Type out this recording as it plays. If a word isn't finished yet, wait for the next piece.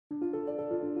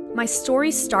My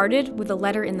story started with a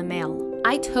letter in the mail.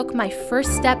 I took my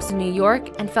first steps in New York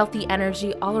and felt the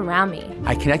energy all around me.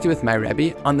 I connected with my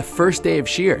Rebbe on the first day of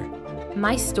Shir.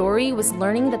 My story was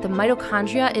learning that the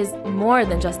mitochondria is more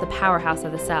than just the powerhouse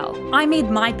of the cell. I made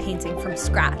my painting from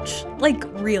scratch, like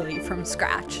really from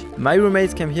scratch. My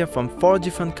roommates came here from 4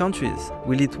 different countries.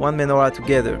 We lit one menorah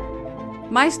together.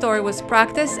 My story was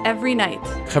practice every night.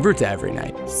 Chavruta every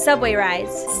night. Subway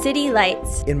rides, city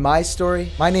lights. In my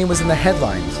story, my name was in the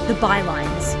headlines. The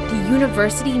bylines. The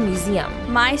University Museum.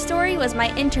 My story was my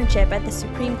internship at the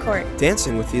Supreme Court.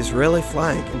 Dancing with the Israeli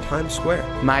flag in Times Square.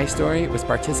 My story was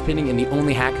participating in the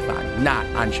only hackathon, not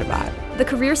on Shabbat. The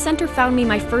Career Center found me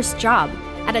my first job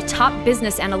at a top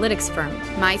business analytics firm.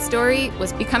 My story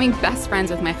was becoming best friends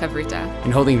with my chavruta.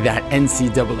 And holding that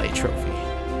NCAA trophy.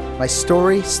 My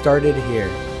story started here.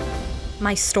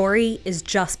 My story is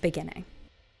just beginning.